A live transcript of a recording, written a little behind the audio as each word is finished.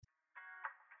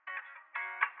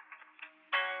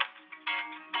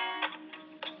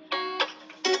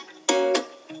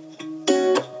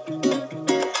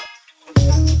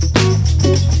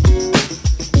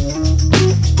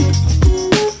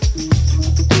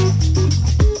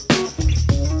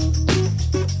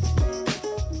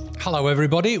Hello,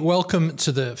 everybody. Welcome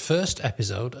to the first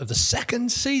episode of the second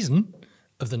season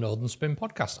of the Northern Spin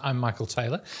podcast. I'm Michael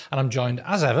Taylor, and I'm joined,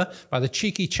 as ever, by the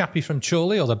cheeky chappie from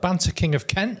Chorley, or the banter king of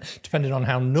Kent, depending on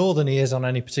how northern he is on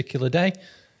any particular day,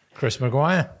 Chris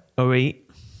Maguire. Oi.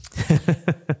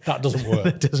 That doesn't work.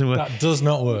 That doesn't work. That does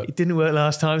not work. It didn't work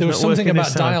last time. There was something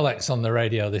about dialects on the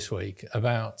radio this week,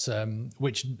 about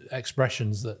which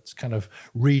expressions that kind of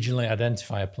regionally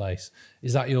identify a place.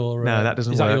 Is that your No, that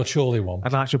doesn't work. Is that your Chorley one?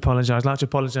 I'd like to apologise. I'd like to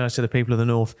apologise to the people of the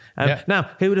North.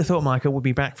 Now, who would have thought Michael would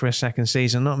be back for a second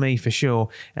season? Not me, for sure.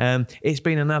 It's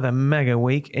been another mega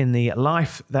week in the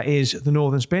life that is the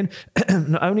Northern Spin.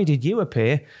 Not only did you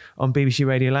appear on BBC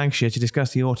Radio Lancashire to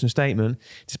discuss the autumn statement,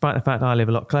 despite the fact I live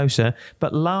a lot closer,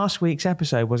 but last week's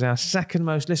episode was our second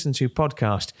most listened to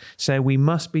podcast, so we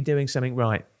must be doing something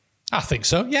right. I think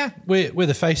so, yeah. We're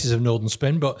the faces of Northern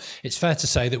Spin, but it's fair to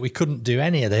say that we couldn't do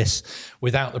any of this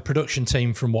without the production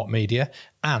team from What Media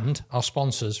and our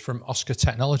sponsors from Oscar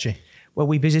Technology. Well,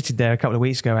 we visited there a couple of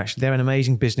weeks ago, actually. They're an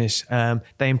amazing business.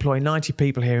 They employ 90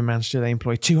 people here in Manchester. They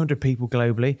employ 200 people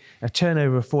globally, a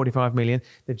turnover of 45 million.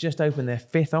 They've just opened their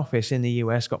fifth office in the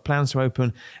US, got plans to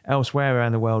open elsewhere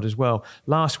around the world as well.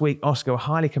 Last week, Oscar were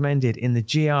highly commended in the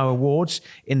GR Awards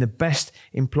in the Best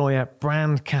Employer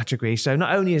Brand category. So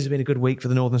not only has it been a good week for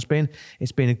the Northern Spin,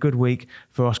 it's been a good week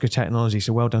for Oscar Technology.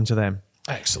 So well done to them.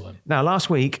 Excellent. Now, last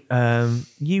week,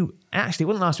 you actually, it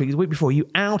wasn't last week, it was the week before, you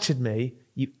outed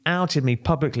me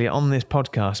publicly on this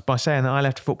podcast by saying that I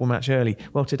left a football match early.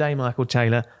 Well, today, Michael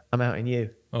Taylor, I'm outing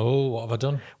you. Oh, what have I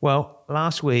done? Well,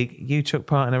 last week, you took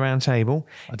part in a round table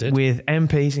with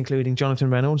MPs, including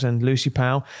Jonathan Reynolds and Lucy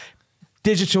Powell,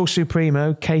 Digital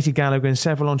Supremo, Katie Gallagher, and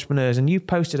several entrepreneurs, and you've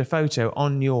posted a photo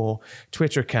on your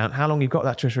Twitter account. How long you've got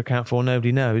that Twitter account for,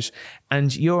 nobody knows.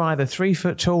 And you're either 3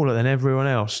 foot taller than everyone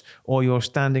else, or you're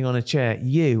standing on a chair.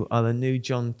 You are the new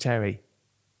John Terry.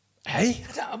 Hey,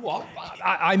 what?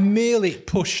 I merely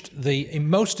pushed the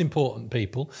most important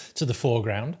people to the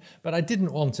foreground, but I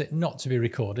didn't want it not to be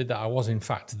recorded that I was in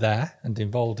fact there and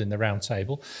involved in the round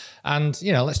table. And,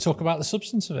 let's talk about the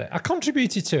substance of it. I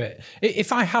contributed to it.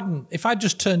 If I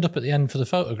just turned up at the end for the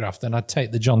photograph, then I'd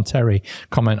take the John Terry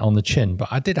comment on the chin, but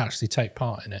I did actually take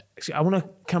part in it. I want to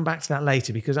come back to that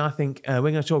later, because I think we're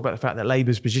going to talk about the fact that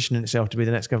Labour's positioning itself to be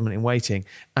the next government in waiting.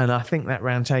 And I think that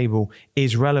round table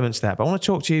is relevant to that. But I want to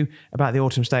talk to you about the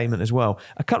autumn statement as well.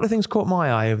 A couple of things caught my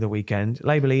eye over the weekend.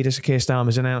 Labour leader Sir Keir Starmer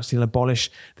has announced he'll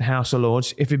abolish the House of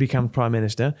Lords if he becomes Prime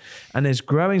Minister. And there's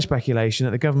growing speculation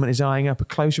that the government is eyeing up a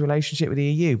closer relationship with the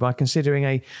EU by considering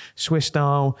a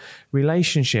Swiss-style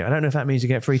relationship. I don't know if that means you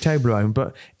get free Toblerone,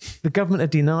 but the government have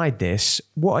denied this.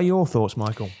 What are your thoughts,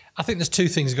 Michael? I think there's two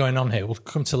things going on here. We'll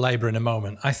come to Labour in a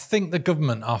moment. I think the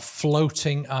government are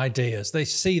floating ideas. They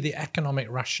see the economic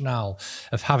rationale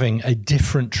of having a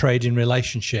different trading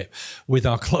relationship with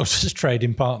our closest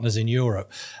trading partners in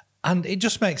Europe. And it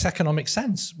just makes economic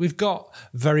sense. We've got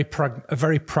a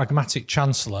very pragmatic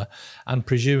Chancellor and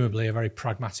presumably a very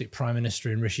pragmatic Prime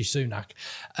Minister in Rishi Sunak.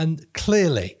 And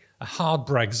clearly, a hard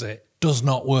Brexit does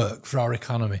not work for our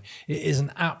economy. It is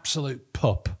an absolute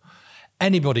pup.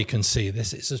 Anybody can see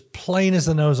this. It's as plain as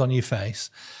the nose on your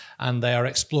face, and they are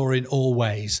exploring all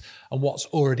ways. And what's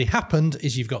already happened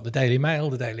is you've got the Daily Mail,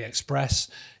 the Daily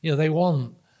Express. They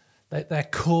want their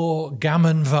core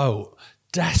gammon vote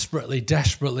desperately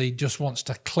just wants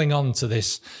to cling on to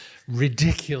this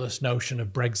ridiculous notion of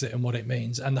Brexit and what it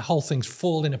means. And the whole thing's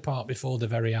falling apart before their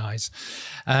very eyes.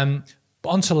 But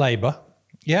on to Labour.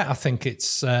 Yeah, I think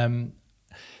it's...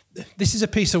 This is a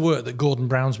piece of work that Gordon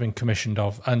Brown's been commissioned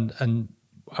of, and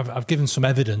I've given some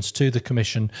evidence to the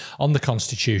Commission on the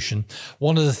Constitution.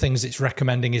 One of the things it's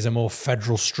recommending is a more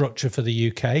federal structure for the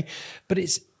UK, but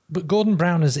Gordon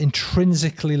Brown has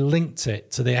intrinsically linked it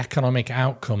to the economic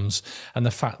outcomes and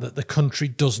the fact that the country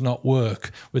does not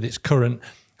work with its current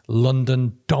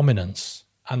London dominance,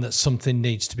 and that something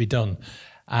needs to be done.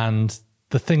 And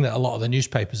the thing that a lot of the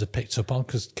newspapers have picked up on,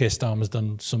 because Keir Starmer's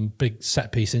done some big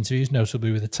set-piece interviews,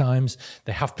 notably with the Times,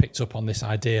 they have picked up on this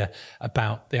idea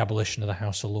about the abolition of the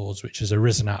House of Lords, which has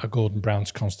arisen out of Gordon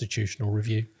Brown's constitutional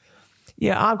review.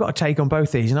 Yeah, I've got a take on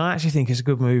both these, and I actually think it's a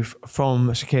good move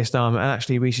from Sir Keir Starmer and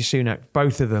actually Rishi Sunak,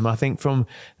 both of them. I think from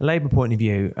the Labour point of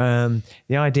view,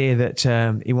 the idea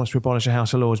that he wants to abolish the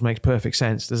House of Lords makes perfect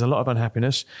sense. There's a lot of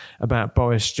unhappiness about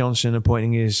Boris Johnson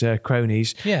appointing his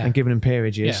cronies and giving them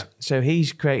peerages. Yeah. So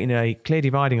he's creating a clear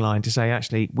dividing line to say,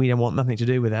 actually, we don't want nothing to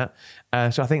do with that.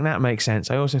 So I think that makes sense.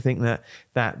 I also think that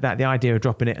the idea of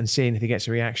dropping it and seeing if he gets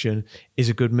a reaction is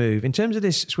a good move. In terms of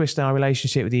this Swiss-style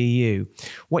relationship with the EU,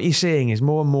 what you're seeing seeing is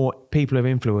more and more people of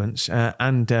influence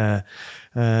and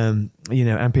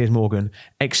Piers Morgan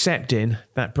accepting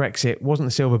that Brexit wasn't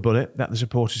the silver bullet that the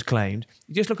supporters claimed.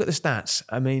 You just look at the stats.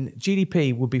 I mean,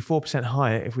 GDP would be 4%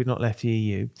 higher if we'd not left the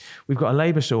EU. We've got a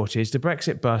labour shortage. The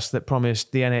Brexit bus that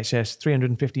promised the NHS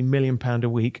 £350 million a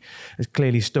week has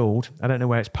clearly stalled. I don't know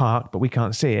where it's parked, but we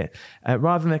can't see it.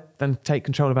 Rather than take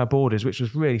control of our borders, which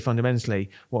was really fundamentally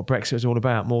what Brexit was all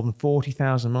about, more than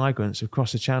 40,000 migrants have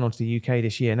crossed the Channel to the UK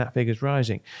this year, and that figure's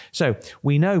rising. So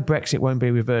we know Brexit won't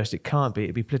be reversed. It can't be.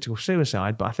 It'd be political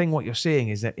suicide. But I think what you're seeing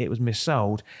is that it was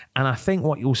missold. And I think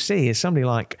what you'll see is somebody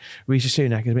like Rishi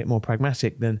Sunak is a bit more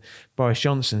pragmatic than Boris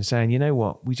Johnson, saying, you know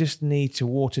what, we just need to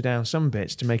water down some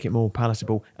bits to make it more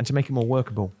palatable and to make it more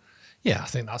workable. Yeah, I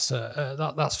think that's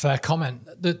that's fair comment.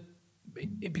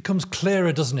 It becomes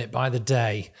clearer, doesn't it, by the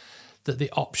day, that the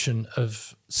option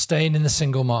of staying in the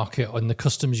single market or in the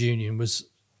customs union was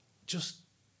just,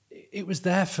 it was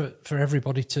there for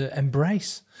everybody to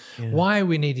embrace. Yeah. Why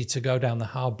we needed to go down the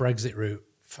hard Brexit route,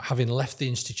 for having left the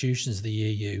institutions of the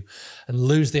EU and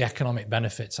lose the economic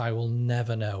benefits, I will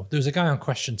never know. There was a guy on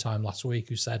Question Time last week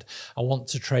who said, I want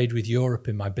to trade with Europe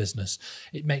in my business.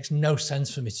 It makes no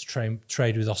sense for me to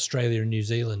trade with Australia and New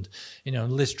Zealand. You know,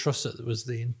 Liz Truss was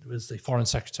the Foreign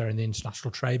Secretary and the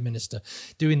International Trade Minister,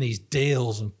 doing these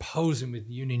deals and posing with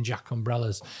Union Jack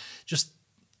umbrellas. Just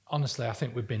honestly, I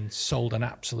think we've been sold an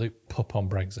absolute pup on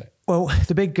Brexit. Well,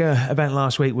 the big event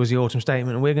last week was the Autumn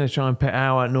Statement, and we're going to try and put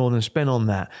our northern spin on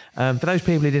that. For those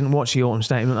people who didn't watch the Autumn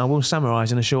Statement, I will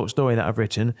summarise in a short story that I've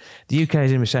written. The UK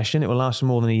is in recession. It will last for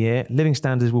more than a year. Living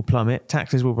standards will plummet,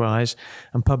 taxes will rise,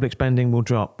 and public spending will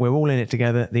drop. We're all in it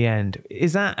together at the end.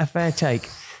 Is that a fair take?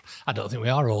 I don't think we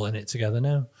are all in it together,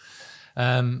 no.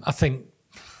 I think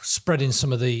spreading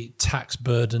some of the tax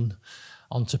burden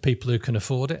onto people who can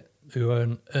afford it, who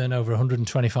earn over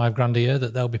 125 grand a year,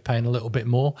 that they'll be paying a little bit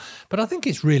more. But I think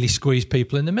it's really squeezed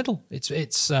people in the middle.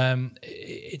 It's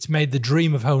made the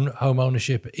dream of home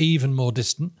ownership even more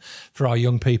distant for our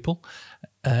young people,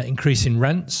 increasing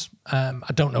rents.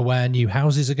 I don't know where new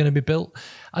houses are going to be built.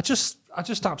 I just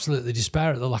absolutely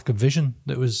despair at the lack of vision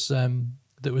that was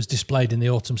displayed in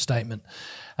the Autumn Statement,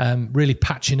 really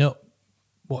patching up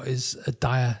what is a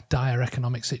dire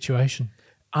economic situation.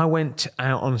 I went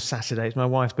out on Saturday. It's my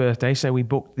wife's birthday, so we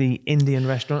booked the Indian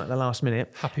restaurant at the last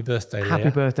minute. Happy birthday, Leah. Happy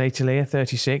birthday to Leah,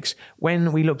 36.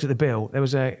 When we looked at the bill, there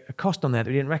was a cost on there that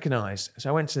we didn't recognise. So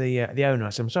I went to the owner.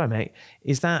 I said, I'm sorry, mate,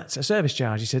 is that a service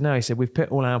charge? He said, no. He said, we've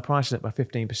put all our prices up by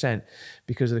 15%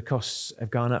 because of the costs have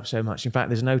gone up so much. In fact,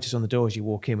 there's a notice on the door as you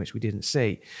walk in, which we didn't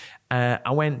see.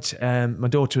 I went, my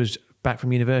daughter was back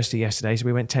from university yesterday, so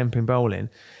we went 10-pin bowling.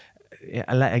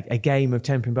 A game of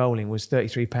 10-pin bowling was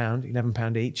 £33,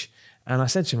 £11 each. And I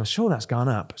said to him, I'm sure that's gone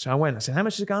up. So I went, I said, how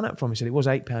much has it gone up from? He said, it was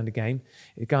 £8 a game.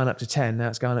 It's gone up to 10, now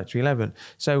it's gone up to 11.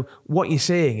 So what you're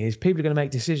seeing is people are going to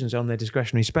make decisions on their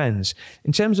discretionary spends.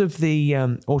 In terms of the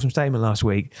Autumn Statement last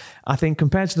week, I think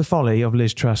compared to the folly of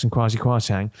Liz Truss and Kwasi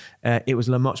Kwarteng, it was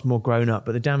much more grown up,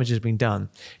 but the damage has been done.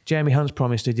 Jeremy Hunt's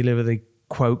promise to deliver the,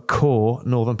 quote, core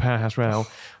Northern Powerhouse Rail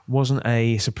wasn't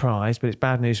a surprise, but it's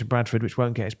bad news for Bradford, which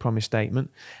won't get his promised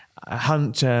statement.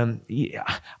 Hunt,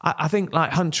 I think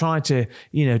like Hunt tried to,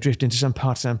 drift into some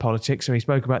partisan politics. So he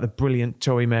spoke about the brilliant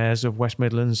Tory mayors of West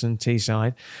Midlands and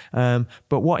Teesside.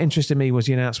 But what interested me was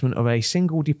the announcement of a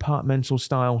single departmental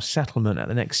style settlement at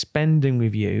the next spending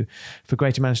review for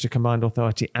Greater Manchester Combined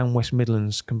Authority and West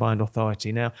Midlands Combined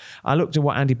Authority. Now, I looked at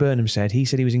what Andy Burnham said. He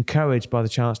said he was encouraged by the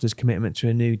Chancellor's commitment to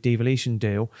a new devolution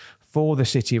deal for the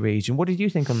city region. What did you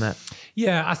think on that?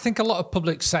 Yeah, I think a lot of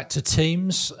public sector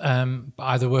teams,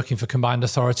 either working for combined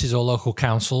authorities or local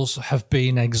councils, have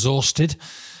been exhausted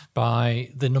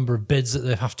by the number of bids that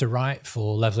they have to write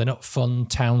for Levelling Up Fund,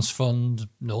 Towns Fund,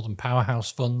 Northern Powerhouse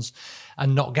funds,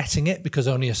 and not getting it because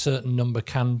only a certain number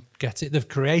can get it. They've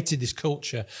created this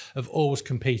culture of always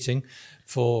competing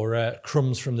for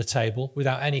crumbs from the table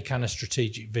without any kind of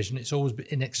strategic vision. It's always been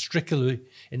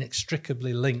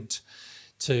inextricably linked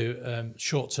to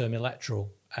short-term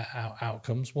electoral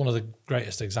outcomes. One of the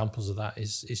greatest examples of that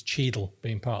is Cheadle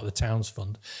being part of the Towns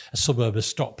Fund, a suburb of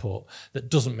Stockport that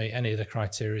doesn't meet any of the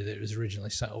criteria that it was originally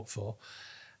set up for.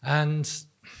 And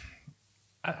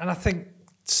I think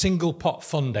single pot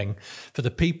funding for the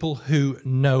people who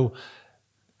know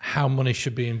how money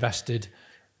should be invested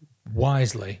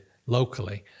wisely,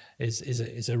 locally,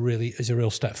 is a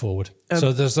real step forward.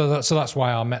 So that's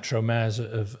why our metro mayors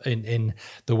in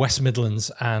the West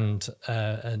Midlands and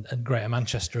Greater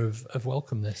Manchester have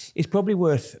welcomed this. It's probably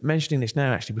worth mentioning this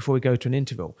now, actually, before we go to an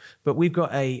interval. But we've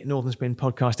got a Northern Spin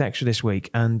podcast extra this week,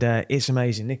 and it's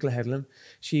amazing. Nicola Headlam,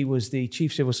 she was the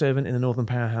chief civil servant in the Northern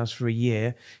Powerhouse for a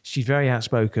year. She's very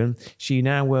outspoken. She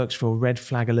now works for Red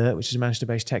Flag Alert, which is a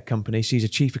Manchester-based tech company. She's a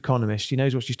chief economist. She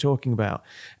knows what she's talking about.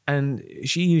 And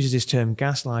she uses this term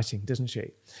gaslighting, doesn't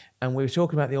she? And we were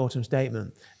talking about the autumn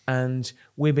statement, and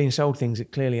we're being sold things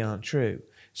that clearly aren't true.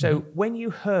 So when you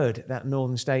heard that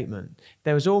Northern statement,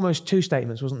 there was almost two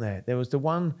statements, wasn't there? There was the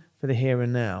one for the here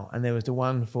and now, and there was the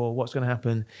one for what's going to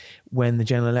happen when the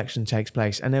general election takes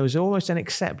place. And there was almost an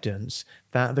acceptance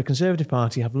that the Conservative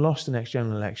Party have lost the next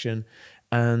general election,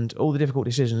 and all the difficult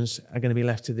decisions are going to be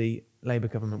left to the Labour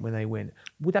government when they win.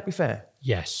 Would that be fair?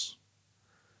 Yes.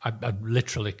 I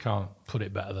literally can't put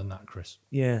it better than that, Chris.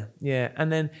 Yeah.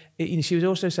 And then she was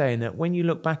also saying that when you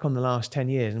look back on the last 10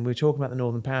 years, and we were talking about the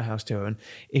Northern Powerhouse tour, and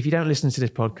if you don't listen to this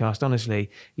podcast,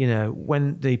 honestly,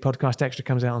 when the podcast extra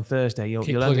comes out on Thursday,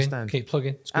 you'll understand. Keep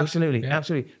plugging.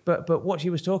 Absolutely. But what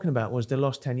she was talking about was the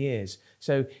lost 10 years.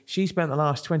 So she spent the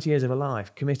last 20 years of her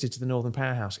life committed to the Northern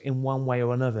Powerhouse in one way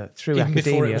or another through Even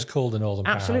academia. Before it was called the Northern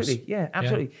Powerhouse.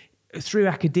 Absolutely. Through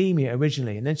academia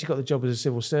originally, and then she got the job as a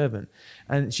civil servant.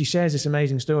 And she shares this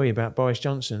amazing story about Boris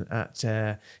Johnson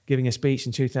at giving a speech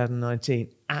in 2019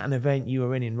 at an event you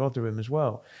were in Rotherham as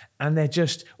well. And they're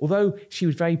just, although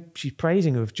she's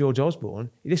praising of George Osborne,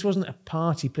 this wasn't a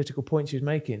party political point she was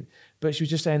making, but she was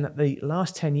just saying that the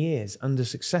last 10 years under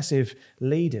successive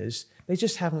leaders,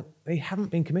 they haven't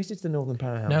been committed to the Northern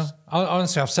Powerhouse. No,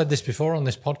 honestly, I've said this before on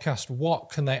this podcast. What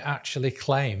can they actually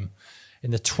claim? In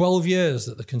the 12 years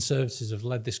that the Conservatives have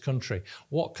led this country,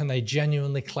 what can they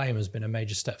genuinely claim has been a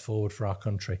major step forward for our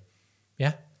country?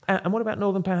 Yeah? And what about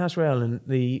Northern Powerhouse Rail and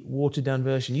the watered-down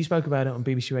version? You spoke about it on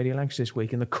BBC Radio Lancashire this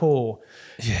week, and the core.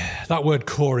 Yeah, that word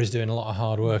core is doing a lot of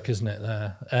hard work, isn't it,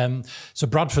 there? So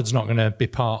Bradford's not going to be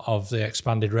part of the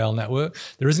expanded rail network.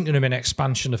 There isn't going to be an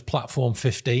expansion of Platform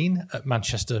 15 at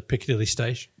Manchester Piccadilly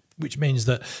Station, which means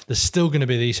that there's still going to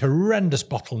be these horrendous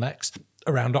bottlenecks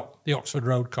around the Oxford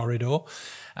Road corridor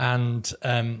and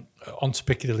onto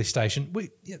Piccadilly Station.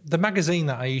 The magazine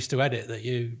that I used to edit that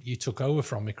you took over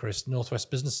from me, Chris,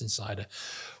 Northwest Business Insider,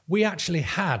 we actually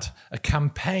had a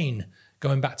campaign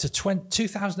going back to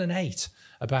 2008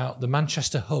 about the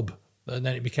Manchester hub, and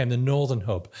then it became the Northern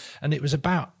hub. And it was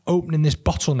about opening this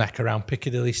bottleneck around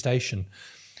Piccadilly Station.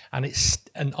 And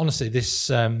honestly, this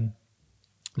the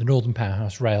Northern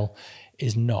Powerhouse Rail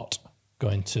is not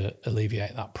going to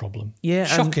alleviate that problem. Yeah,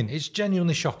 shocking. It's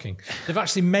genuinely shocking. They've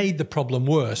actually made the problem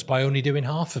worse by only doing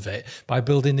half of it, by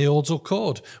building the Ordsall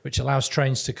Cord, which allows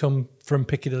trains to come from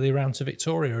Piccadilly around to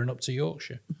Victoria and up to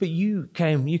Yorkshire. But you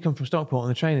come from Stockport on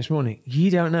the train this morning.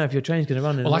 You don't know if your train's going to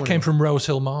run in the morning. I came from Rose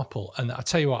Hill Marple, and I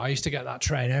tell you what, I used to get that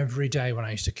train every day when I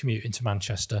used to commute into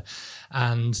Manchester,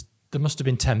 and there must have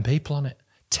been 10 people on it.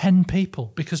 10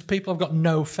 people, because people have got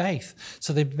no faith.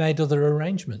 So they've made other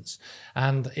arrangements.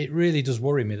 And it really does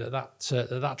worry me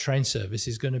that train service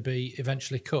is going to be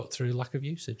eventually cut through lack of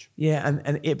usage. Yeah,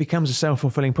 and it becomes a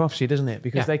self-fulfilling prophecy, doesn't it?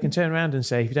 Because they can turn around and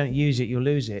say, if you don't use it, you'll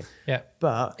lose it. Yeah.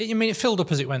 But it filled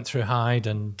up as it went through Hyde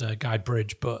and Guide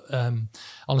Bridge, but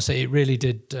honestly, it really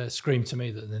did scream to me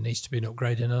that there needs to be an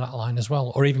upgrading of that line as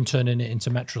well, or even turning it into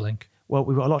Metrolink. Well,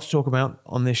 we've got a lot to talk about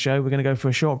on this show. We're going to go for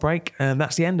a short break, and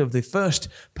that's the end of the first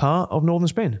part of Northern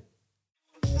Spin.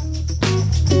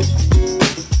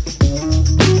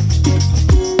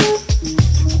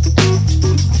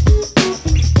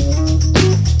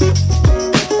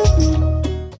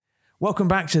 Welcome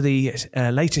back to the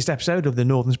latest episode of the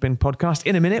Northern Spin podcast.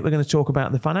 In a minute, we're going to talk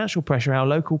about the financial pressure our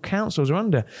local councils are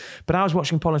under. But I was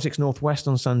watching Politics Northwest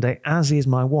on Sunday, as is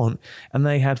my wont, and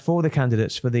they had 4 of the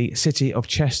candidates for the City of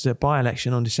Chester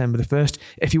by-election on December the 1st.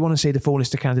 If you want to see the full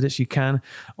list of candidates, you can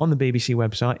on the BBC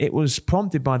website. It was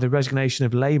prompted by the resignation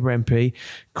of Labour MP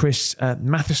Chris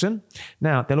Matheson.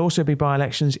 Now, there'll also be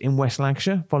by-elections in West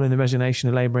Lancashire following the resignation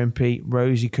of Labour MP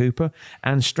Rosie Cooper,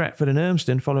 and Stretford and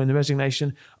Urmston following the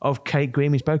resignation of Kate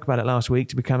Green, we spoke about it last week,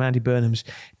 to become Andy Burnham's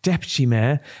deputy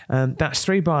mayor. That's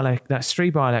three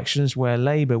by-elections where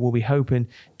Labour will be hoping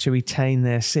to retain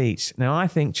their seats. Now, I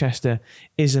think Chester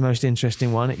is the most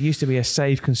interesting one. It used to be a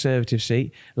safe Conservative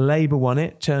seat. Labour won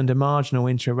it, turned a marginal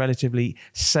into a relatively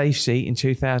safe seat in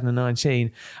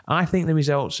 2019. I think the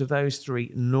results of those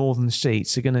 3 northern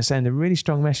seats are going to send a really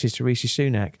strong message to Rishi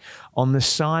Sunak on the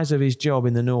size of his job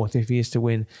in the north if he is to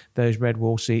win those red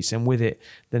wall seats, and with it,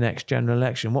 the next general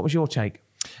election. What was your take?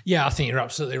 Yeah, I think you're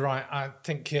absolutely right. I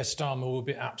think Keir Starmer will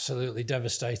be absolutely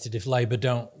devastated if Labour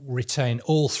don't retain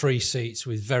all 3 seats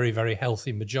with very, very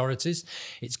healthy majorities.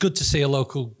 It's good to see a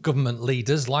local government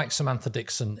leaders like Samantha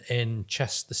Dixon in the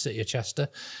city of Chester.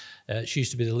 She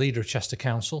used to be the leader of Chester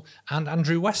Council. And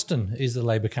Andrew Weston is the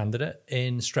Labour candidate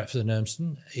in Stretford and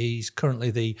Ermston. He's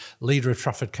currently the leader of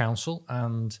Trafford Council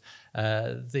and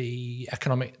the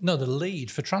lead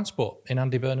for transport in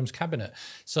Andy Burnham's cabinet.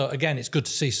 So again, it's good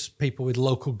to see people with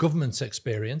local government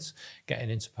experience getting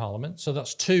into Parliament. So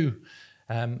that's 2.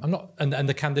 And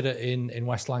the candidate in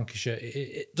West Lancashire,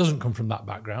 it doesn't come from that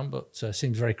background, but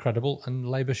seems very credible. And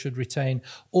Labour should retain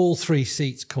all 3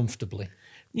 seats comfortably.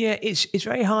 Yeah, it's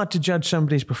very hard to judge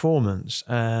somebody's performance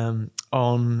on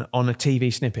a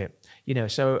TV snippet.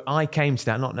 So I came to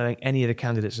that not knowing any of the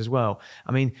candidates as well.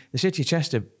 I mean, the City of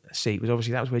Chester seat was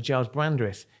where Giles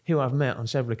Brandreth, who I've met on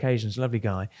several occasions, lovely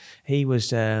guy. He was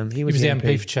the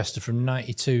MP for Chester from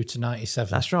 92 to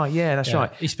 97. That's right. Yeah, that's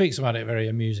right. He speaks about it very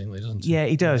amusingly, doesn't he? Yeah,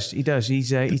 he does. He does. He's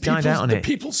dined out on it. The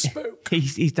people spoke.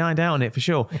 He's dined out on it for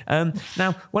sure.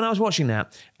 Now, when I was watching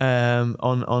that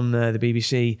on the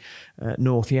BBC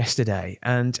North yesterday,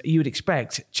 and you would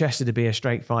expect Chester to be a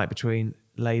straight fight between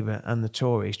Labour and the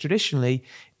Tories. Traditionally,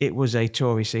 it was a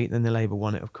Tory seat, then the Labour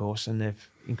won it, of course, and they've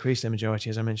increased their majority,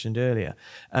 as I mentioned earlier.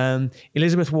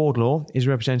 Elizabeth Wardlaw is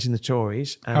representing the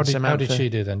Tories. And how did she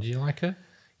do then? Do you like her?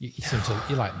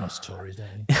 You like most Tories,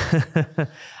 don't you?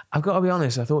 I've got to be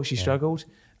honest, I thought she struggled.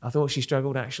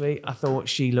 Actually. I thought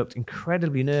she looked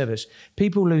incredibly nervous.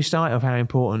 People lose sight of how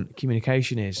important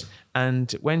communication is.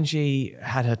 And when she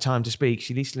had her time to speak,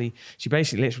 she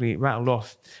basically literally rattled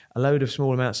off a load of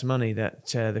small amounts of money that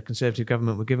the Conservative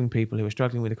government were giving people who were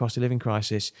struggling with the cost of living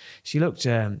crisis. She looked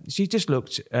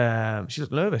nervous.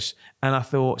 And I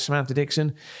thought Samantha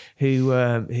Dixon, who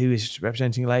is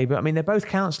representing Labour, I mean, they're both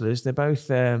councillors. They're both,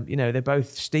 they're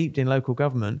both steeped in local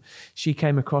government. She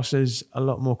came across as a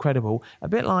lot more credible. A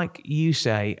bit like you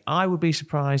say, I would be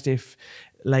surprised if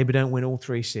Labour don't win all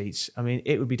 3 seats. I mean,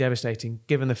 it would be devastating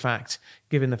given the fact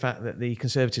that the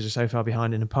Conservatives are so far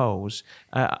behind in the polls.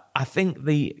 I think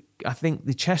the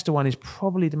Chester one is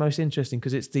probably the most interesting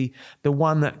because it's the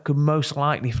one that could most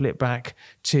likely flip back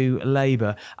to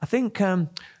Labour. I think.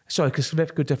 Because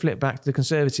could flip back to the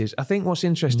Conservatives. I think what's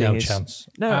interesting is...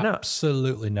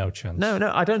 Absolutely no chance.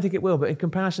 No, I don't think it will. But in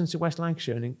comparison to West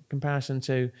Lancashire and in comparison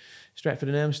to Stretford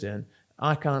and Ermston,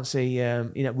 I can't see,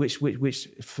 which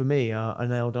for me are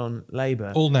nailed on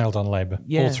Labour. All nailed on Labour.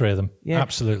 Yeah. All 3 of them. Yeah.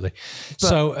 Absolutely.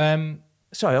 But,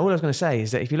 sorry, all I was going to say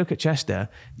is that if you look at Chester,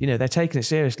 they're taking it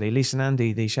seriously. Lisa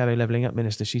Nandy, the Shadow Levelling Up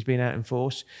Minister, she's been out in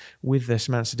force with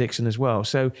Samantha Dixon as well.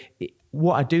 So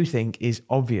what I do think is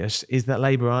obvious is that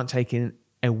Labour aren't taking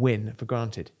a win for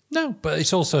granted. No, but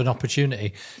it's also an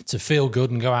opportunity to feel good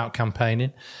and go out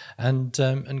campaigning and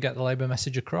get the Labour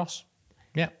message across.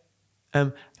 Yeah.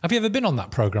 Have you ever been on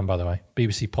that programme, by the way?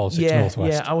 BBC Politics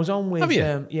Northwest? Yeah, I was on with... Have you?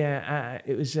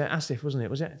 It was Asif, wasn't it?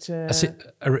 Was it...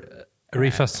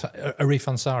 Arif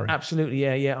Ansari.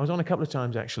 Absolutely, yeah. I was on a couple of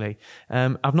times, actually.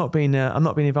 I've not been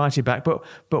invited back, but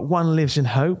one lives in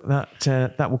hope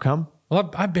that will come. Well,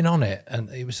 I've been on it, and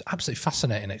it was absolutely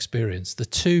fascinating experience. The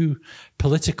 2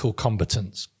 political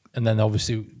combatants, and then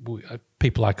obviously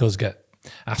people like us get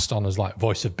asked on as like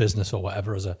voice of business or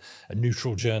whatever as a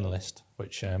neutral journalist,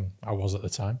 which I was at the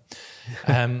time.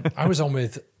 I was on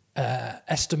with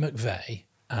Esther McVeigh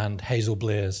and Hazel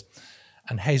Blears.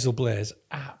 And Hazel Blears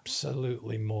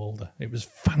absolutely mauled her. It was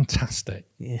fantastic.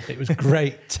 Yeah. It was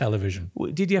great television.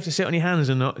 Did you have to sit on your hands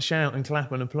and not shout and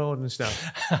clap and applaud and stuff?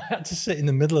 I had to sit in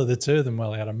the middle of the 2 of them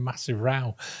while they had a massive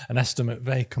row, and Esther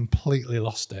McVeigh completely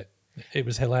lost it. It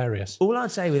was hilarious. All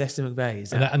I'd say with Esther McVeigh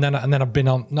is that... And then I've been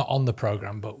on, not on the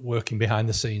programme, but working behind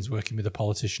the scenes, working with a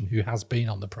politician who has been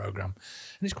on the programme.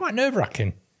 And it's quite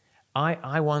nerve-wracking.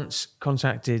 I once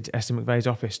contacted Esther McVeigh's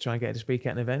office to try and get her to speak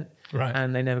at an event, right?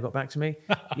 And they never got back to me.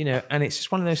 And it's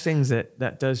just one of those things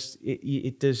that does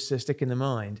stick in the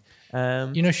mind.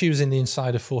 She was in the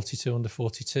inside of 42 under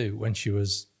 42 when she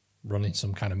was running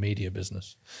some kind of media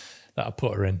business that I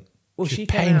put her in. Well, she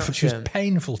was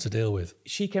painful to deal with.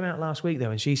 She came out last week though,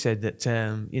 and she said that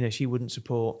she wouldn't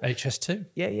support HS2.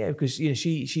 Yeah, because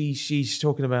she's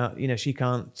talking about she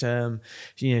can't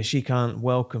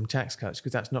welcome tax cuts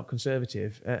because that's not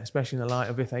conservative, especially in the light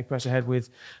of if they press ahead with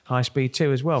High Speed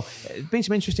 2 as well. There's been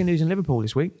some interesting news in Liverpool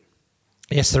this week.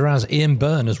 Yes, there has. Ian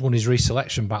Byrne has won his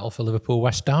reselection battle for Liverpool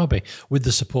West Derby with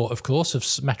the support, of course, of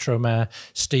Metro Mayor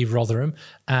Steve Rotherham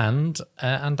and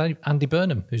Andy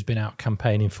Burnham, who's been out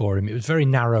campaigning for him. It was a very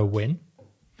narrow win,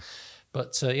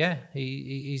 but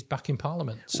he's back in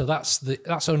Parliament. So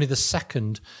that's only the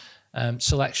second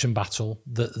selection battle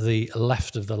that the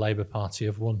left of the Labour Party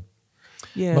have won.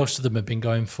 Yeah. Most of them have been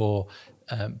going for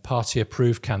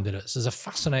party-approved candidates. There's a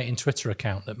fascinating Twitter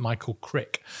account that Michael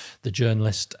Crick, the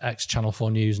journalist, ex-Channel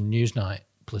 4 News and Newsnight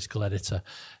political editor,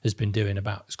 has been doing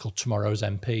about. It's called Tomorrow's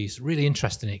MPs. Really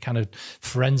interesting. It kind of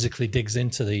forensically digs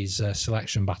into these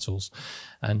selection battles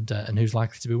and who's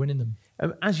likely to be winning them.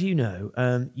 As you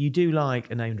know, you do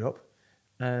like a name drop,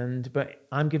 but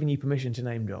I'm giving you permission to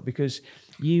name drop because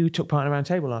you took part in a round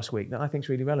table last week that I think is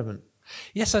really relevant.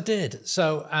 Yes, I did.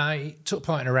 So I took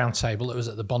part in a round table that was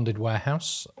at the Bonded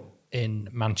Warehouse in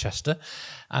Manchester,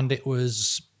 and it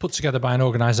was put together by an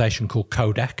organisation called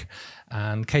Codec.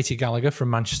 And Katie Gallagher from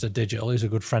Manchester Digital, who's a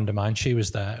good friend of mine, she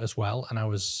was there as well, and I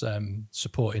was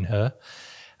supporting her.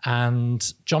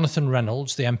 And Jonathan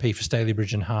Reynolds, the MP for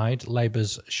Stalybridge and Hyde,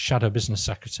 Labour's Shadow Business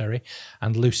Secretary,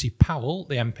 and Lucy Powell,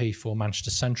 the MP for Manchester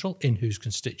Central, in whose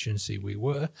constituency we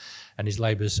were, and is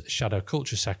Labour's Shadow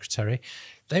Culture Secretary,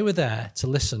 they were there to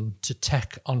listen to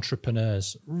tech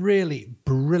entrepreneurs. Really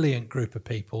brilliant group of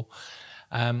people.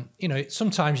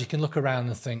 Sometimes you can look around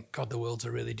and think, God, the world's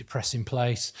a really depressing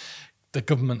place. The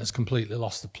government has completely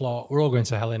lost the plot. We're all going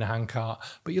to hell in a handcart.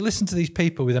 But you listen to these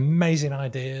people with amazing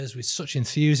ideas, with such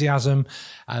enthusiasm,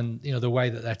 and the way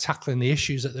that they're tackling the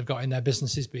issues that they've got in their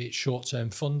businesses, be it short-term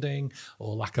funding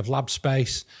or lack of lab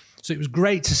space. So it was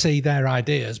great to see their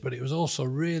ideas, but it was also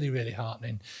really, really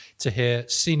heartening to hear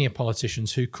senior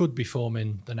politicians who could be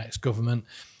forming the next government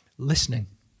listening.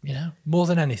 More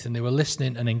than anything, they were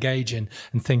listening and engaging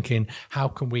and thinking, how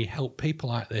can we help people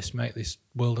like this make this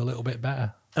world a little bit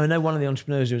better? I know one of the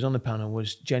entrepreneurs who was on the panel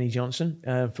was Jenny Johnson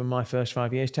from My First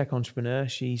 5 Years, tech entrepreneur.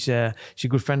 She's a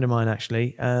good friend of mine,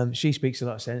 actually. She speaks a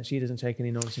lot of sense. She doesn't take any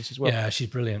nonsense as well. Yeah, she's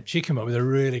brilliant. She came up with a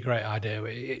really great idea.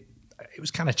 It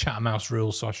was kind of Chatham House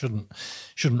rules, so I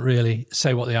shouldn't really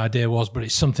say what the idea was, but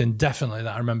it's something definitely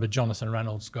that I remember Jonathan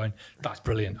Reynolds going, that's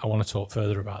brilliant. I want to talk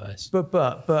further about this.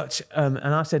 But and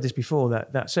I've said this before,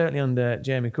 that certainly under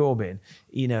Jeremy Corbyn,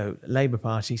 Labour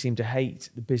Party seemed to hate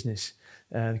the business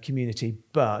community,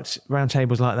 but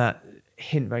roundtables like that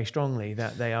hint very strongly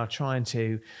that they are trying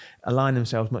to align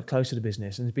themselves much closer to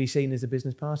business and be seen as a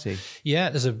business party. Yeah,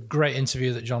 there's a great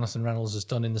interview that Jonathan Reynolds has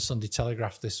done in the Sunday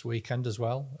Telegraph this weekend as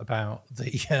well about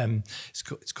the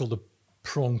it's called the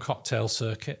prawn cocktail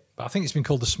circuit, but I think it's been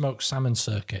called the smoked salmon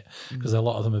circuit because a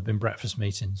lot of them have been breakfast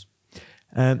meetings.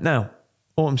 Now,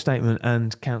 autumn statement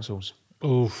and councils.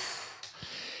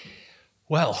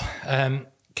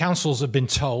 Councils have been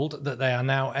told that they are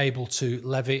now able to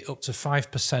levy up to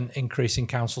 5% increase in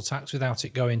council tax without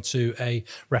it going to a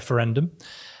referendum.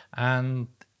 And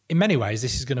in many ways,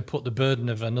 this is going to put the burden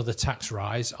of another tax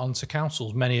rise onto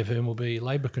councils, many of whom will be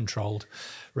Labour controlled,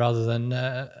 rather than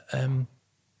the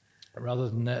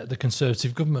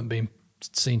Conservative government being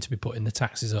seen to be putting the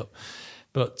taxes up.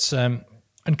 But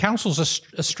and councils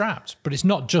are strapped, but it's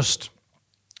not just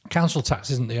council tax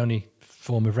isn't the only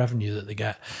form of revenue that they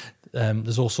get.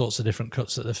 There's all sorts of different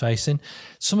cuts that they're facing.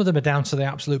 Some of them are down to the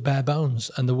absolute bare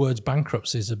bones, and the words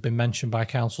bankruptcies have been mentioned by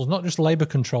councils, not just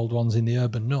Labour-controlled ones in the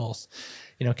urban north.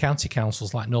 County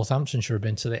councils like Northamptonshire have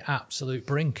been to the absolute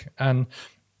brink, and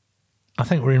I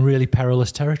think we're in really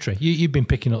perilous territory. You've been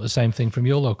picking up the same thing from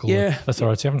your local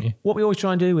authority, haven't you? What we always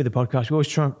try and do with the podcast, we always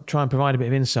try and provide a bit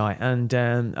of insight. And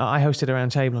I hosted a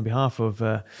round table on behalf of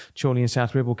Chorley and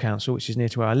South Ribble Council, which is near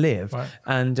to where I live. Right.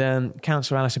 And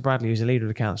Councillor Alistair Bradley, who's the leader of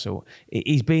the council,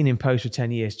 he's been in post for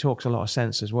 10 years, talks a lot of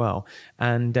sense as well.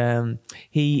 And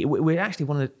we actually,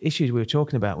 one of the issues we were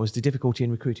talking about was the difficulty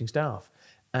in recruiting staff.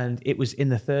 And it was in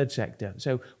the third sector.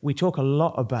 So we talk a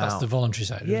lot about... That's the voluntary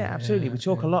sector. Yeah, absolutely. We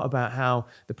talk a lot about how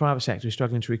the private sector is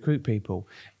struggling to recruit people.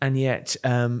 And yet,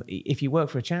 if you work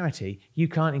for a charity, you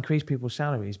can't increase people's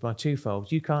salaries by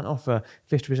twofold. You can't offer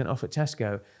 50% off at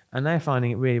Tesco. And they're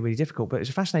finding it really, really difficult. But it's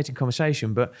a fascinating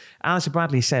conversation. But Alistair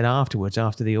Bradley said afterwards,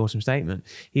 after the autumn statement,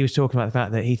 he was talking about the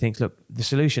fact that he thinks, look, the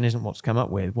solution isn't what's come up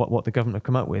with, what the government have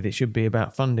come up with. It should be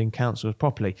about funding councils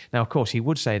properly. Now, of course, he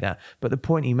would say that. But the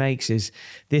point he makes is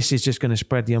this is just going to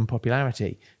spread the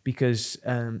unpopularity because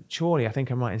Chorley, I think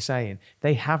I'm right in saying,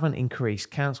 they haven't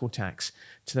increased council tax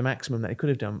to the maximum that they could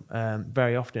have done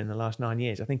very often in the last 9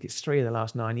 years. I think it's 3 of the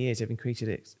last 9 years they've increased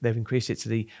it to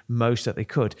the most that they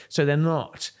could. So they're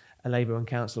not a Labour-run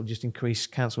council just increase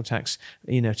council tax,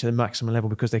 to the maximum level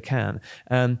because they can.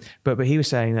 But he was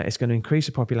saying that it's going to increase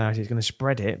the popularity, it's going to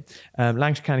spread it.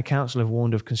 Lancashire County Council have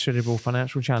warned of considerable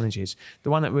financial challenges. The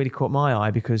one that really caught my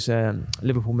eye, because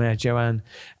Liverpool Mayor Joanne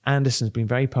Anderson's been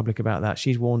very public about that.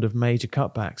 She's warned of major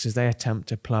cutbacks as they attempt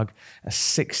to plug a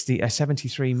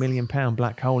 £73 million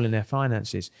black hole in their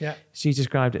finances. Yeah. She's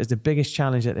described it as the biggest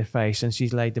challenge that they face, and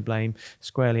she's laid the blame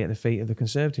squarely at the feet of the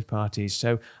Conservative parties.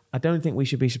 So I don't think we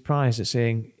should be surprised at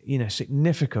seeing,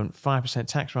 significant 5%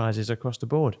 tax rises across the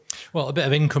board. Well, a bit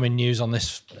of incoming news on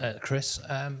this, Chris.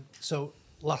 So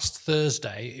last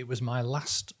Thursday, it was my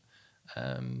last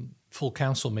full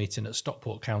council meeting at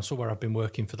Stockport Council, where I've been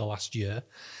working for the last year.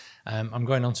 I'm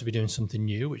going on to be doing something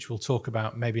new, which we'll talk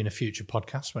about maybe in a future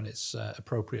podcast when it's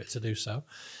appropriate to do so.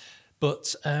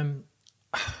 But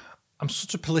I'm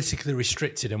sort of politically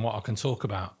restricted in what I can talk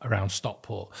about around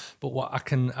Stockport. But what I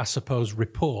can, I suppose,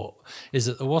 report is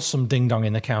that there was some ding-dong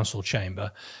in the council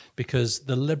chamber, because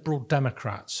the Liberal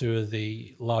Democrats, who are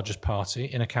the largest party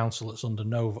in a council that's under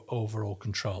no overall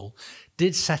control,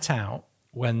 did set out,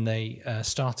 when they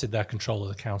started their control of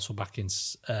the council back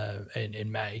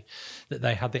in May, that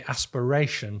they had the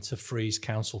aspiration to freeze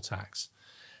council tax.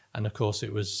 And of course,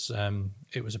 it was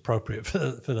appropriate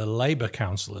for the Labour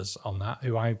councillors on that,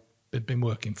 who I had been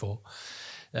working for,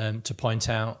 to point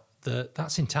out that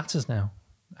that's in tatters now.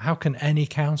 How can any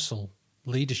council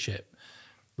leadership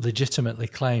legitimately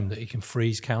claim that you can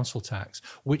freeze council tax?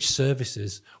 Which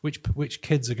services, which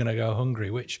kids are going to go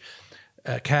hungry? Which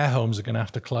care homes are going to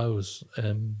have to close?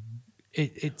 And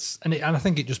I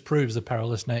think it just proves the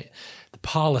parlous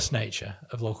nature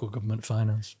of local government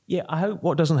finance. Yeah, I hope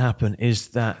what doesn't happen is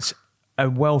that a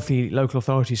wealthy local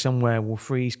authority somewhere will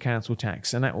freeze council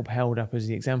tax, and that will be held up as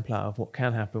the exemplar of what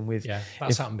can happen with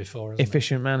happened before,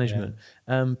 efficient management.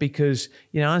 Yeah. Because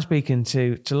I'm speaking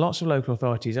to lots of local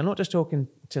authorities. I'm not just talking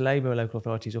to Labour local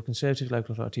authorities or Conservative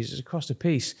local authorities. It's across the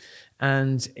piece,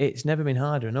 and it's never been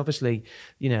harder. And obviously,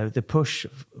 the push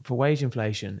for wage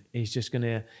inflation is just going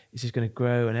to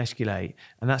grow and escalate,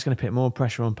 and that's going to put more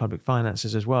pressure on public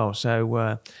finances as well.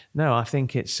 So no, I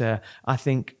think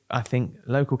I think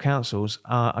local councils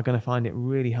are going to find it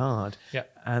really hard,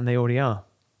 and they already are.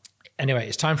 Anyway,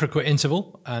 it's time for a quick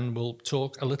interval, and we'll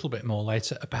talk a little bit more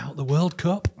later about the World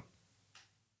Cup.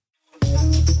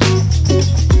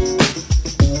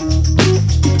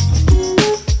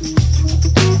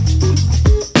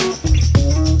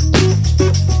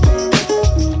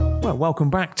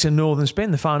 Welcome back to Northern Spin,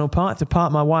 the final part, the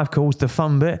part my wife calls the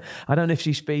fun bit. I don't know if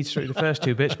she speeds through the first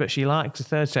two bits, but she likes the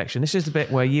third section. This is the bit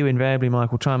where you invariably,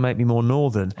 Michael, try and make me more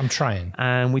northern. I'm trying.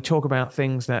 And we talk about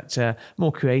things that are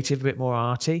more creative, a bit more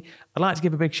arty. I'd like to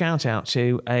give a big shout out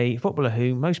to a footballer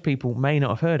who most people may not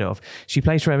have heard of. She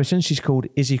plays for Everton. She's called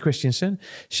Izzy Christiansen.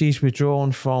 She's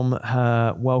withdrawn from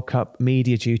her World Cup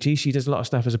media duties. She does a lot of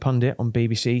stuff as a pundit on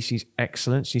BBC. She's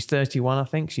excellent. She's 31, I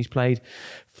think. She's played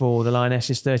for the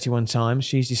Lionesses 31 times.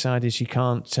 She's decided she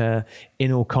can't,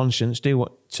 in all conscience, do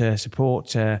what to support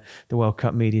the World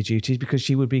Cup media duties, because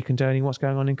she would be condoning what's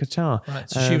going on in Qatar. Right,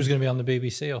 so she was going to be on the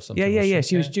BBC or something? Yeah.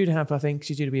 She was due to have, I think,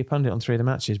 she's due to be a pundit on 3 of the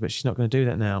matches, but she's not going to do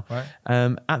that now.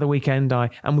 Right. At the weekend,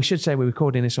 and we should say we're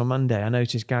recording this on Monday, I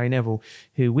noticed Gary Neville,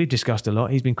 who we've discussed a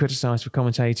lot, he's been criticised for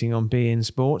commentating on beIN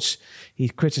Sports. He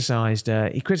criticised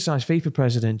FIFA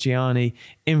president Gianni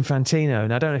Infantino,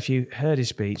 and I don't know if you heard his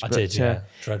speech. I did,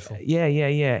 dreadful.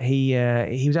 Yeah.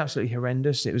 He was absolutely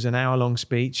horrendous. It was an hour-long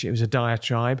speech. It was a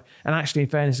diatribe. And actually, in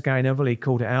fairness to Gary Neville, he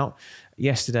called it out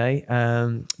yesterday,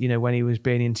 when he was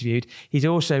being interviewed. He's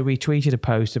also retweeted a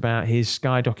post about his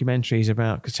Sky documentaries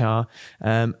about Qatar,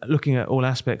 looking at all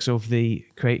aspects of the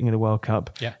creating of the World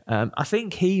Cup. Yeah. I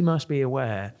think he must be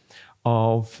aware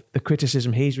of the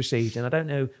criticism he's received. And I don't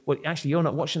know, well, actually, you're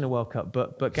not watching the World Cup,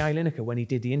 but Gary Lineker, when he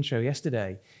did the intro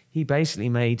yesterday, he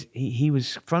basically he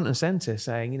was front and centre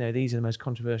saying, these are the most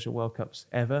controversial World Cups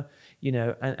ever,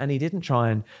 and he didn't try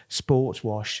and sports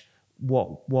wash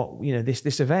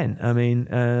this event. I mean,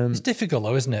 it's difficult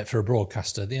though, isn't it, for a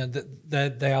broadcaster? They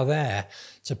are there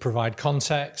to provide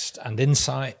context and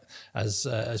insight as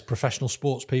professional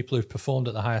sports people who've performed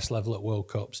at the highest level at World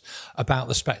Cups about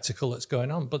the spectacle that's going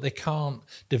on, but they can't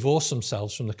divorce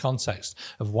themselves from the context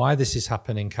of why this is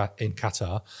happening in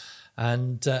Qatar.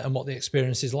 And what the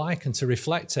experience is like, and to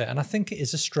reflect it. And I think it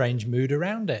is a strange mood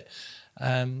around it.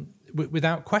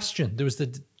 Without question, there was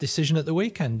the decision at the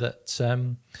weekend that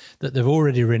they've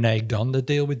already reneged on the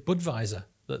deal with Budweiser,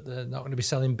 that they're not going to be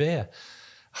selling beer.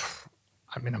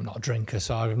 I mean, I'm not a drinker,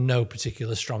 so I have no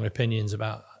particular strong opinions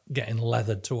about getting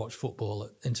leathered to watch football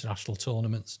at international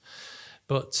tournaments.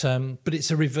 But it's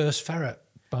a reverse ferret.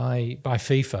 by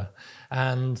FIFA.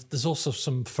 And there's also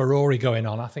some furore going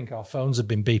on. I think our phones have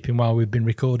been beeping while we've been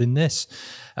recording this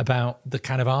about the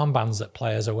kind of armbands that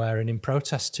players are wearing in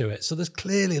protest to it. So there's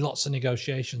clearly lots of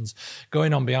negotiations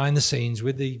going on behind the scenes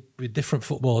with different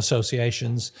football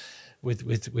associations,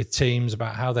 with teams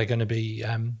about how they're going to be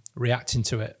reacting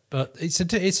to it. But it's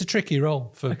a tricky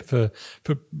role for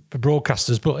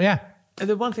broadcasters. But yeah,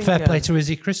 the one thing, fair play to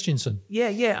Izzy Christensen.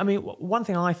 Yeah. I mean, one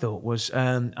thing I thought was,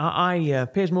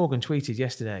 Piers Morgan tweeted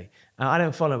yesterday. I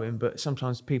don't follow him, but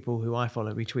sometimes people who I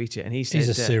follow retweet it, and he said he's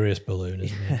a serious balloon,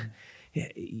 isn't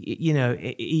he? You know,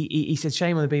 he said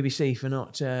shame on the BBC for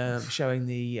not showing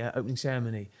the opening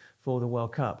ceremony for the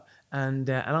World Cup. And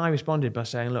I responded by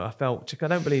saying, look, I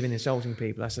don't believe in insulting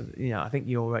people. I said, I think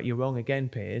you're wrong again,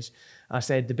 Piers. I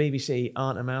said the BBC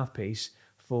aren't a mouthpiece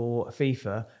for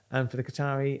FIFA and for the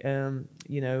Qatari,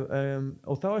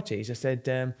 authorities. I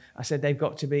said they've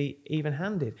got to be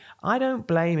even-handed. I don't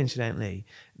blame, incidentally,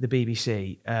 the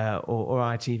BBC or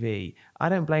ITV. I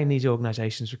don't blame these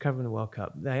organisations for covering the World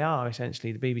Cup. They are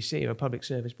essentially the BBC or a public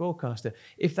service broadcaster.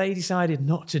 If they decided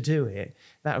not to do it,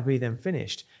 that would be them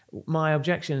finished. My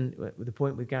objection with the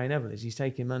point with Gary Neville is he's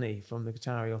taking money from the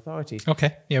Qatari authorities.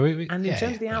 Okay, yeah. And in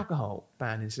terms of the alcohol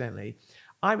ban, incidentally,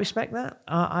 I respect that.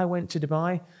 I went to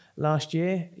Dubai last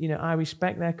year. I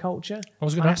respect their culture. I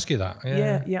was going to ask you that.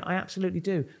 Yeah, I absolutely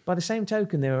do. By the same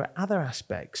token, there are other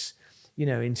aspects,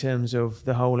 in terms of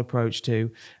the whole approach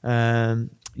to,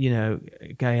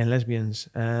 gay and lesbians,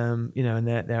 and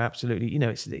they're absolutely,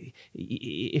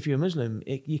 if you're a Muslim,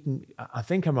 you can, I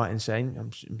think I'm right in saying, I'm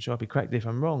sure I'll be corrected if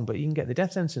I'm wrong, but you can get the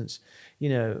death sentence,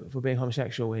 for being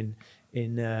homosexual in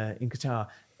Qatar.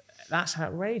 That's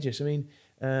outrageous. I mean,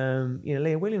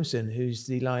 Leah Williamson, who's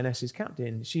the Lionesses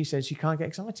captain, she said she can't get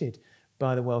excited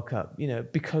by the World Cup,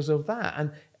 because of that.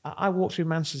 And I walked through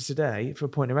Manchester today for a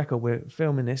point of record. We're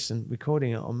filming this and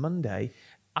recording it on Monday.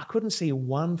 I couldn't see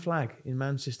one flag in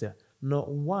Manchester, not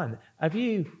one. Have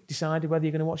you decided whether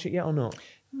you're going to watch it yet or not?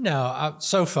 No,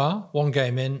 so far, one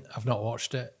game in, I've not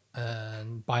watched it.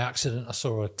 And by accident, I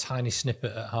saw a tiny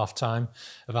snippet at halftime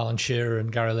of Alan Shearer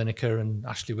and Gary Lineker and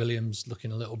Ashley Williams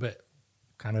looking a little bit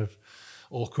kind of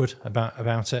awkward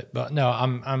about it. But no,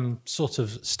 I'm sort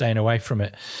of staying away from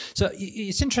it. So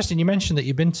it's interesting. You mentioned that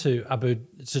you've been to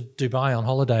Dubai on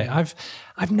holiday. I've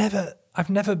never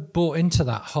bought into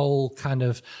that whole kind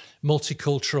of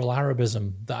multicultural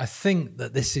Arabism that I think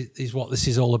that this is what this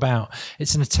is all about.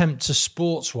 It's an attempt to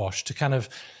sports wash, to kind of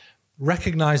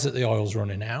recognise that the oil's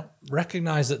running out,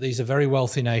 recognise that these are very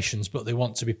wealthy nations, but they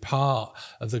want to be part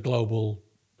of the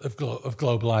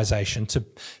globalization,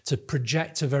 to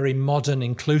project a very modern,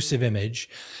 inclusive image,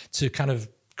 to kind of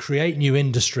create new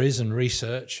industries and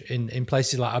research in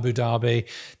places like Abu Dhabi,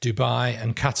 Dubai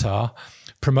and Qatar,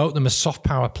 promote them as soft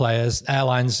power players.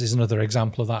 Airlines is another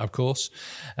example of that, of course,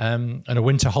 and a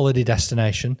winter holiday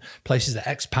destination, places that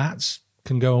expats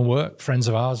can go and work. Friends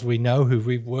of ours we know who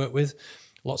we've worked with,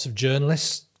 lots of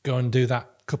journalists go and do that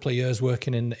couple of years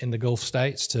working in the Gulf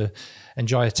states to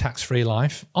enjoy a tax-free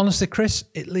life. Honestly, Chris,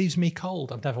 it leaves me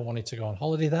cold. I've never wanted to go on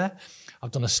holiday there.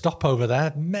 I've done a stopover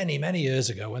there many, many years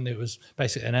ago when there was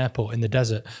basically an airport in the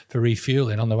desert for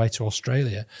refueling on the way to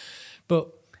Australia. But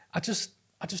I just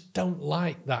don't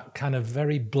like that kind of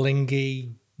very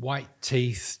blingy,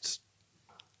 white-teethed,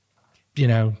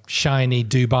 shiny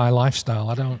Dubai lifestyle.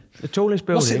 I don't. The tallest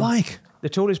building. What's it like? The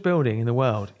tallest building in the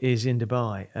world is in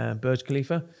Dubai, Burj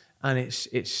Khalifa. And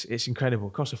it's incredible.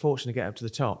 It costs a fortune to get up to the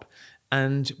top.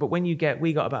 But when we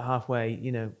got about halfway,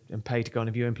 and paid to go on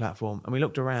a viewing platform, and we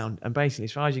looked around, and basically,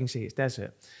 as far as you can see, it's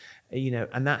desert.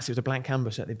 And it was a blank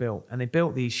canvas that they built. And they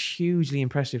built these hugely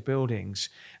impressive buildings,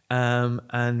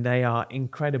 and they are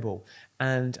incredible.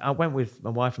 And I went with my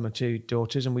wife and my two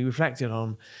daughters, and we reflected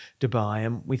on Dubai,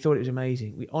 and we thought it was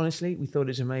amazing. We thought it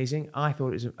was amazing. I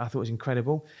thought it was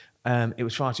incredible. It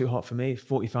was far too hot for me,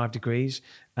 45 degrees,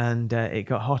 and it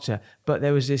got hotter. But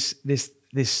there was this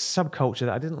subculture that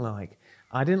I didn't like.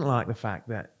 I didn't like the fact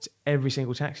that every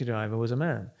single taxi driver was a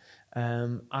man.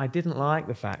 I didn't like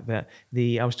the fact that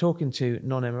I was talking to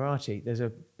non-Emirati. There's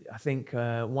I think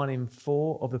 1 in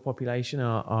 4 of the population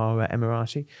are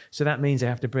Emirati. So that means they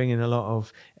have to bring in a lot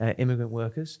of immigrant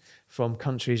workers from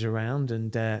countries around,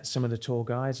 and some of the tour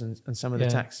guides and some of the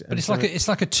tax. But it's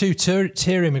like a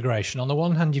two-tier immigration. On the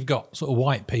one hand, you've got sort of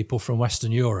white people from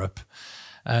Western Europe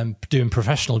doing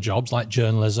professional jobs like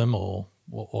journalism or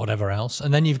whatever else,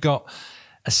 and then you've got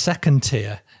a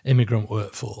second-tier immigrant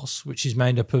workforce, which is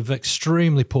made up of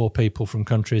extremely poor people from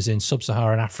countries in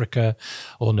sub-Saharan Africa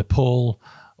or Nepal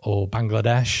or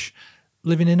Bangladesh,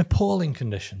 living in appalling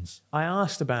conditions. I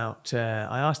asked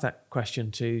that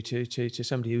question to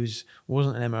somebody who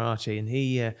wasn't an Emirati, and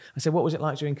I said, what was it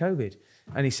like during COVID?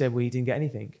 And he said, we didn't get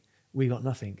anything. We got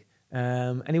nothing.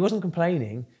 And he wasn't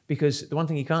complaining, because the one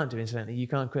thing you can't do, incidentally, you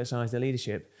can't criticise the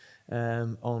leadership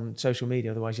on social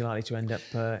media, otherwise you're likely to end up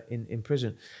in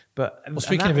prison. But well,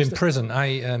 speaking of in prison,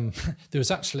 there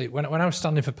was actually when I was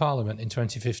standing for Parliament in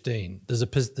 2015. There's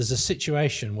a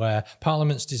situation where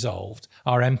Parliament's dissolved,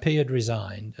 our MP had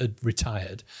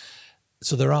retired,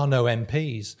 so there are no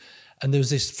MPs, and there was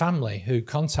this family who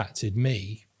contacted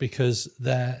me because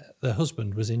their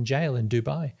husband was in jail in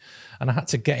Dubai, and I had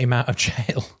to get him out of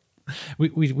jail.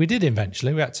 We did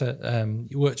eventually. We had to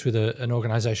worked with an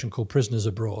organisation called Prisoners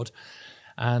Abroad,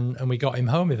 and we got him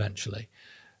home eventually.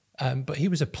 But he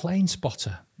was a plane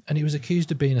spotter, and he was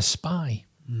accused of being a spy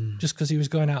just because he was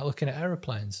going out looking at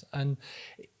aeroplanes. And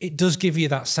it does give you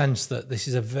that sense that this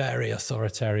is a very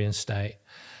authoritarian state.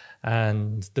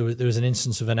 And there was an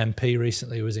instance of an MP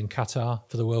recently who was in Qatar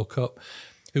for the World Cup,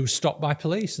 who was stopped by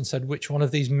police and said, "Which one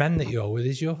of these men that you're with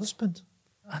is your husband?"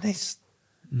 And it's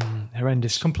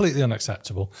horrendous, completely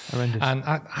unacceptable. Horrendous. And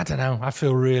I don't know. I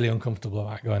feel really uncomfortable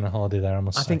about going on holiday there.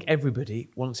 I think everybody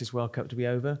wants this World Cup to be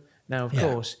over. Now, of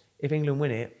course, if England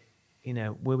win it,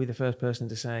 we'll be the first person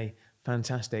to say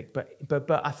fantastic. But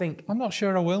I think I'm not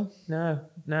sure I will. No.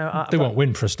 They won't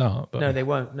win for a start. But. No, they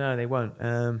won't.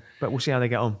 But we'll see how they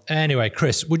get on. Anyway,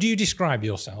 Chris, would you describe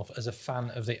yourself as a fan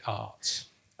of the arts?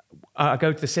 I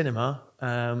go to the cinema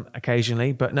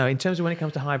occasionally, but no, in terms of when it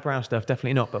comes to highbrow stuff,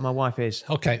 definitely not. But my wife is.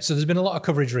 Okay, so there's been a lot of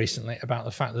coverage recently about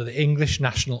the fact that the English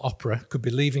National Opera could be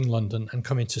leaving London and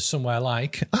coming to somewhere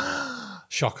like,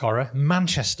 shock horror,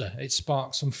 Manchester. It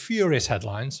sparked some furious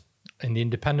headlines. In The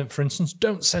Independent, for instance,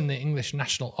 "Don't send the English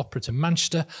National Opera to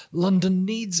Manchester. London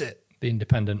needs it." The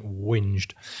Independent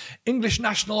whinged. "English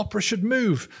National Opera should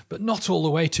move, but not all the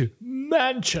way to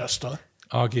Manchester,"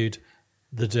 argued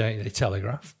the Daily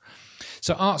Telegraph.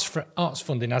 So arts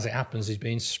funding, as it happens, is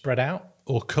being spread out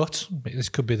or cut. This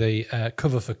could be the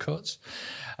cover for cuts.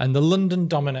 And the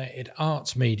London-dominated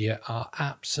arts media are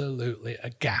absolutely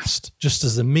aghast, just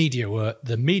as the media were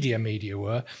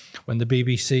when the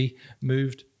BBC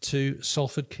moved to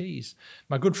Salford Quays.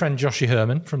 My good friend Joshie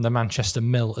Herman from the Manchester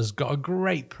Mill has got a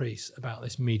great piece about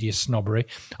this media snobbery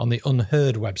on the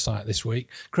Unheard website this week.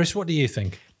 Chris, what do you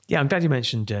think? Yeah, I'm glad you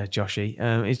mentioned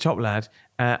Joshie. He's a top lad.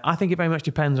 I think it very much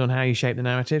depends on how you shape the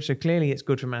narrative. So clearly it's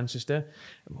good for Manchester.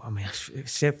 I mean,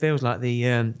 it feels like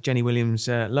the Jenny Williams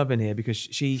love in here, because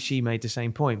she made the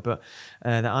same point, but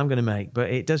that I'm going to make. But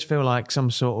it does feel like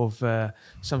some sort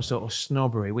of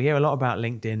snobbery. We hear a lot about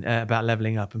LinkedIn, about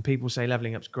levelling up, and people say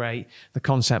levelling up's great, the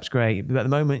concept's great. But at the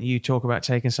moment you talk about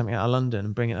taking something out of London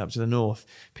and bringing it up to the north,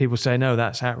 people say no,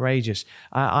 that's outrageous.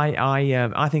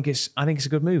 I think it's a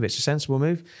good move. It's a sensible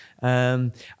move.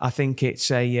 I think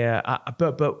it's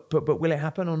but will it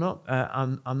happen or not?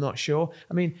 I'm not sure.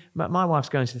 I mean, my wife's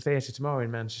going to the theatre tomorrow in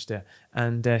Manchester,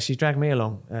 and she's dragged me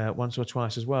along once or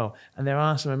twice as well. And there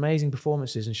are some amazing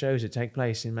performances and shows that take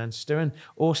place in Manchester and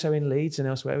also in Leeds and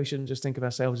elsewhere. We shouldn't just think of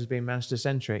ourselves as being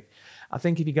Manchester-centric. I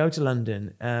think if you go to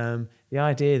London, the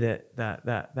idea that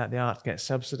the arts gets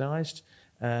subsidised,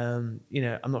 I'm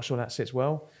not sure that sits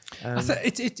well. I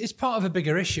think it's part of a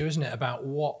bigger issue, isn't it, about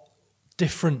what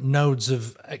different nodes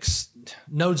of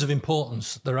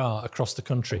importance there are across the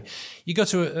country. You go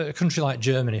to a country like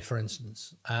Germany, for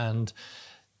instance, and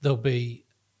there'll be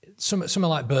somewhere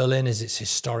like Berlin is its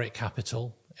historic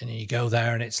capital, and you go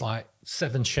there and it's like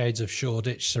 7 shades of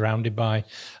Shoreditch surrounded by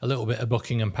a little bit of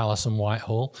Buckingham Palace and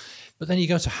Whitehall. But then you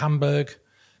go to Hamburg,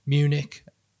 Munich,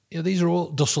 these are all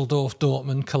Dusseldorf,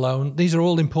 Dortmund, Cologne. These are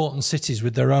all important cities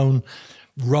with their own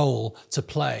role to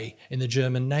play in the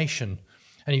German nation.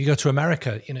 And if you go to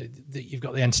America, you've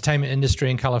got the entertainment industry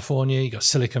in California, you've got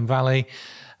Silicon Valley,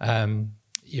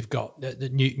 you've got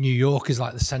New York is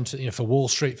like the center, for Wall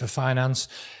Street, for finance.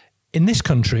 In this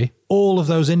country, all of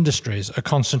those industries are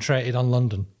concentrated on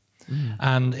London.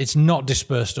 And it's not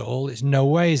dispersed at all. It's no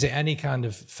way is it any kind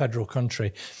of federal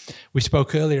country. We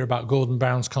spoke earlier about Gordon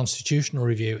Brown's constitutional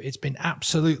review. It's been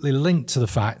absolutely linked to the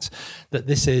fact that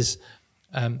this is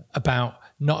about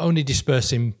not only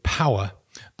dispersing power,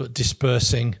 but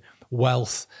dispersing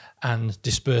wealth and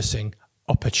dispersing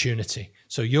opportunity.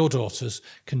 So your daughters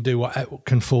can do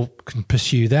can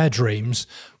pursue their dreams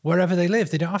wherever they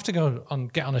live. They don't have to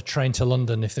get on a train to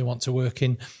London if they want to work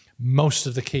in most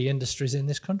of the key industries in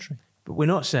this country. But we're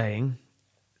not saying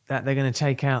that they're going to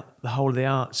take out the whole of the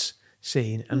arts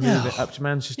scene and move it up to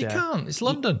Manchester. You can't. It's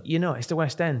London. It's the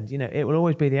West End. It will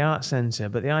always be the arts centre,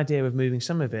 but the idea of moving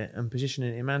some of it and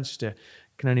positioning it in Manchester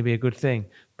can only be a good thing.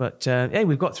 But hey,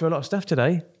 we've got through a lot of stuff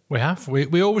today. We have.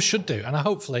 We always should do. And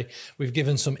hopefully we've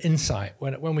given some insight.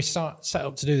 When we set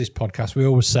up to do this podcast, we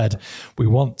always said we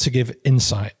want to give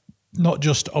insight, not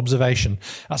just observation.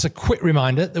 That's a quick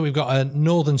reminder that we've got a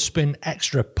Northern Spin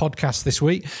Extra podcast this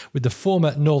week with the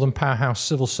former Northern Powerhouse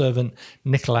civil servant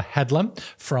Nicola Headlam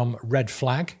from Red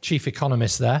Flag, chief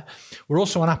economist there. We're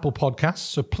also on Apple Podcasts,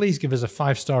 so please give us a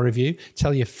 5-star review.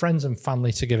 Tell your friends and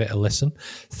family to give it a listen.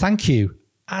 Thank you,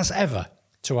 as ever,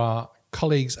 to our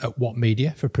colleagues at What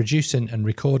Media for producing and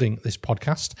recording this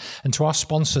podcast, and to our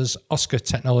sponsors, Oscar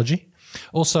Technology.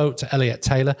 Also to Elliot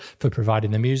Taylor for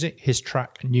providing the music. His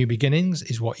track New Beginnings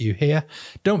is what you hear.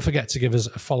 Don't forget to give us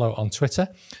a follow on Twitter,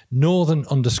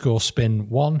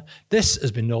 Northern_Spin1. This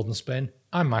has been Northern Spin.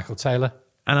 I'm Michael Taylor.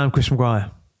 And I'm Chris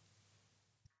Maguire.